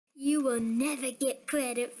You will never get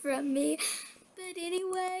credit from me. But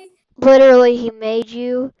anyway... Literally, he made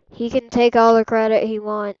you. He can take all the credit he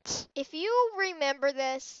wants. If you remember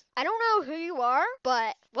this, I don't know who you are,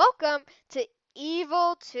 but welcome to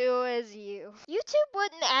Eviltoisyou. YouTube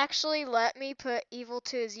wouldn't actually let me put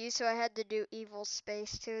Eviltoisyou, so I had to do Evil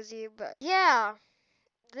space Toisyou. But yeah,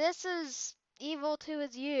 this is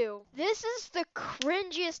Eviltoisyou. This is the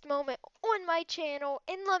cringiest moment on my channel,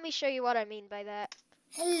 and let me show you what I mean by that.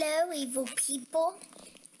 Hello, evil people.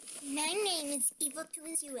 My name is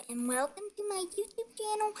Eviltoisyou, and welcome to my YouTube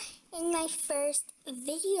channel and my first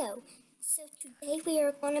video. So today we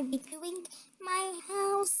are going to be doing my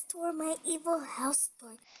house tour, my evil house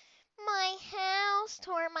tour. My house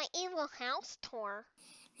tour, my evil house tour.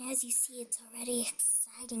 As you see, it's already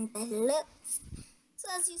exciting by the looks. So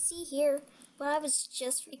as you see here, what I was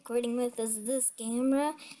just recording with is this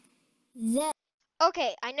camera.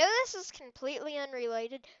 Okay, I know this is completely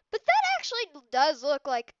unrelated, but that actually does look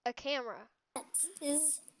like a camera.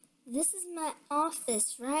 This is my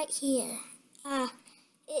office right here.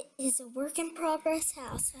 It is a work in progress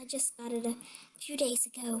house. I just got it a few days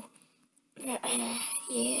ago. Yeah,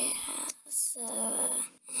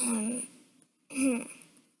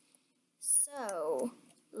 so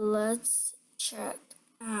let's check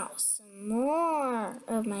out some more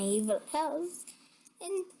of my evil house.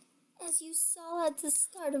 And as you saw at the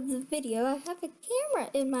start of the video, I have a camera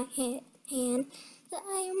in my hand that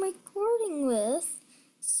I am recording with,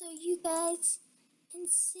 so you guys can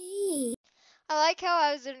see. I like how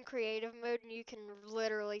I was in creative mode and you can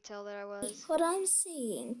literally tell that I was. What I'm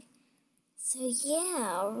seeing. So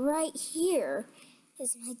yeah, right here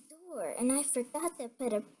is my door, and I forgot to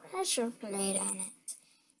put a pressure plate on it.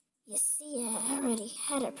 You see, I already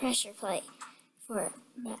had a pressure plate for it,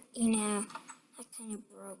 but I kind of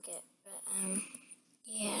broke it, but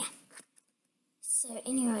yeah. So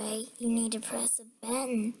anyway, you need to press a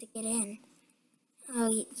button to get in.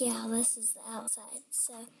 Oh yeah, this is the outside,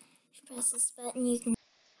 so if you press this button, you can...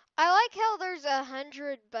 I like how there's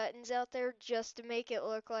 100 buttons out there just to make it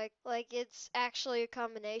look like it's actually a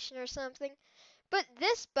combination or something. But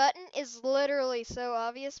this button is literally so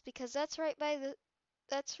obvious because that's right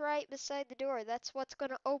beside the door. That's what's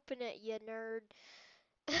gonna open it, you nerd.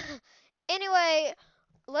 Anyway,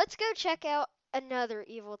 let's go check out another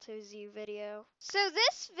Eviltoisyou video. So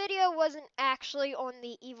this video wasn't actually on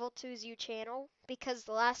the Eviltoisyou channel because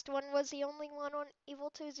the last one was the only one on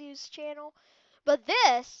Eviltoisyou's channel. But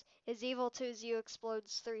this is Eviltoisyou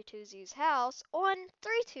Explodes 3Toisyou's house on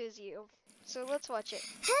 3Toisyou. So let's watch it.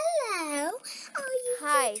 Hello, all you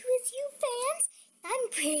Hi. 3Toisyou fans. I'm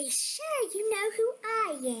pretty sure you know who I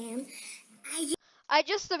am. I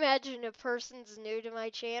just imagine a person's new to my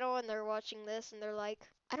channel and they're watching this and they're like,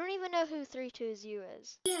 I don't even know who 3Toisyou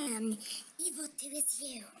is. I am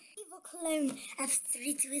Eviltoisyou, evil clone of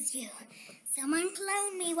 3Toisyou. Someone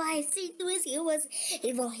cloned me while 3Toisyou was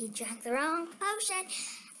evil. He drank the wrong potion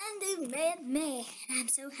and they made me. And I'm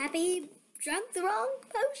so happy he drank the wrong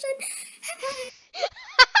potion.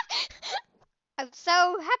 I'm so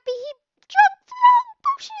happy he drank the wrong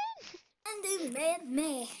potion. And they made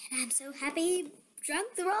me. And I'm so happy he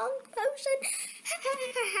drank the wrong potion.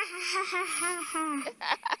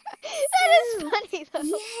 That is funny though.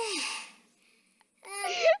 Yeah.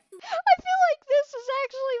 I feel like this is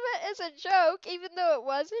actually meant as a joke, even though it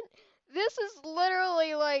wasn't. This is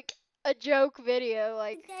literally like a joke video.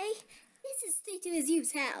 Like, okay, this is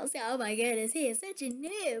 3Toisyou's house. Oh my goodness, he is such a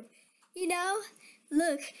noob.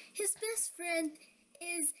 Look, his best friend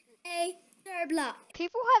is a dirt block.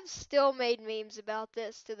 people have still made memes about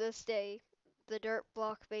this to this day. The dirt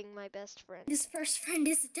block being my best friend. His first friend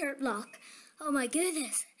is a dirt block. Oh my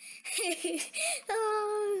goodness.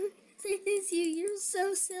 Oh, 3Toisyou, you're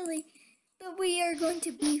so silly. But we are going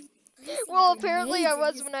to be... Well, apparently I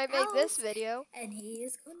was when I made this video. And he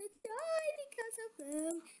is going to die because of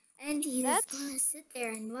them. And he is going to sit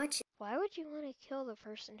there and watch it. Why would you want to kill the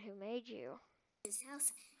person who made you? His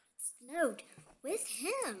house explode with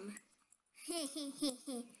him.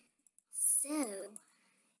 So,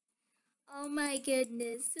 oh my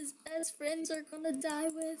goodness, his best friends are gonna die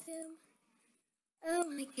with him. Oh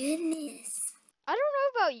my goodness. I don't know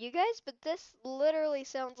about you guys, but this literally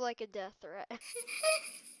sounds like a death threat. I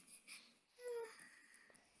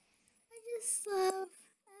love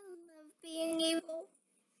being evil.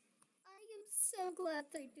 I am so glad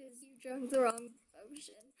you drank the wrong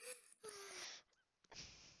potion.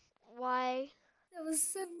 Why? That was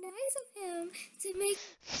so nice of him to make...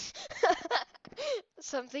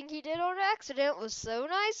 Something he did on accident was so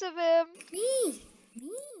nice of him. Mean.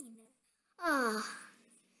 Ah,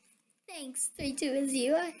 thanks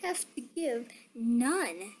 3Toisyou. I have to give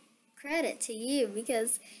none credit to you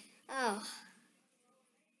because, oh,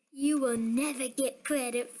 you will never get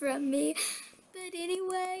credit from me. But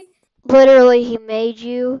anyway, Literally, he made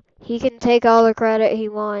you. He can take all the credit he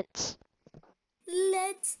wants.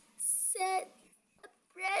 let's set a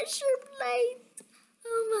pressure plate.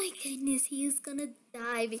 Oh my goodness, he is gonna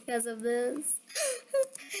die because of this.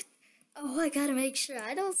 Oh, I gotta make sure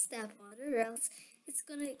I don't step on it or else it's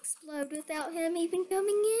gonna explode without him even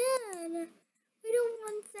coming in. We don't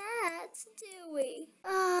want that, do we?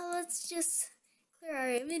 Let's just clear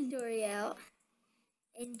our inventory out.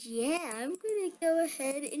 And yeah, I'm gonna go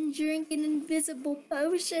ahead and drink an invisible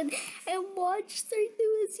potion and watch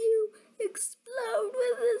Eviltoisyou explode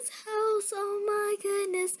with his house. Oh my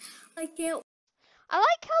goodness, I can't I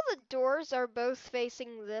like how the doors are both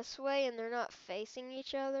facing this way and they're not facing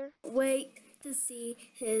each other. wait to see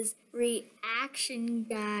his reaction,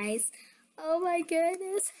 guys. Oh my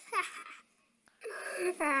goodness.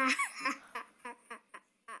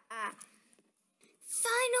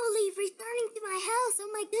 Finally returning to my house. Oh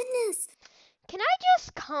my goodness. Can I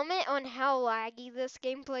just comment on how laggy this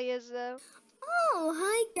gameplay is, though? Oh,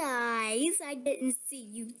 hi guys. I didn't see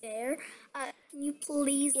you there. Can you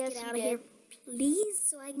please Yes, get you out of did. here, please,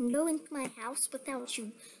 so I can go into my house without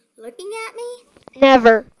you looking at me?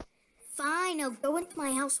 Never. Fine, I'll go into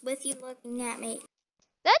my house with you looking at me.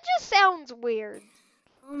 That just sounds weird.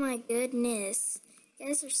 Oh my goodness. You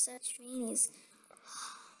guys are such meanies.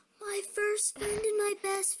 My first friend and my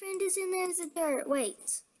best friend is in there as a dirt.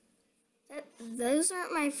 Wait. Those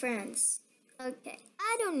aren't my friends. Okay.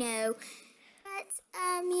 I don't know. But,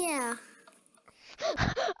 yeah.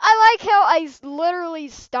 I like how I literally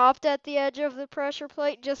stopped at the edge of the pressure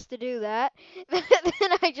plate just to do that. Then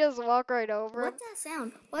I just walk right over him. What's that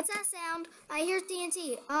sound? What's that sound? I hear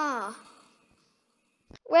TNT. Ah.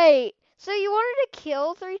 Wait, so you wanted to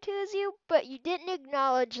kill Eviltoisyou, but you didn't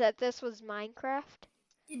acknowledge that this was Minecraft?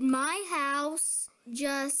 Did my house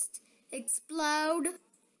just explode?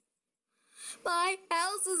 My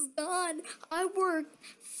house is gone. I worked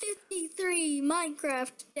 53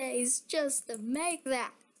 Minecraft days just to make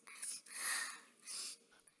that.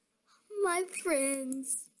 My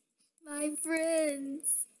friends. My friends.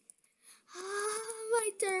 My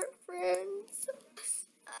dirt friends.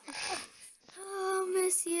 Oh,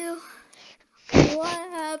 miss you. What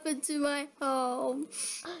happened to my home?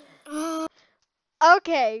 Oh.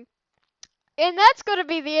 Okay, and that's going to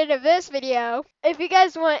be the end of this video. If you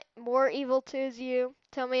guys want more Eviltoisyou,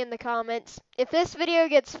 tell me in the comments. If this video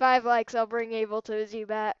gets 5 likes, I'll bring Eviltoisyou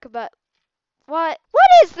back. But what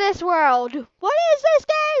is this world? What is this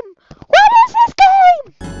game? What is this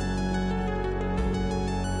game?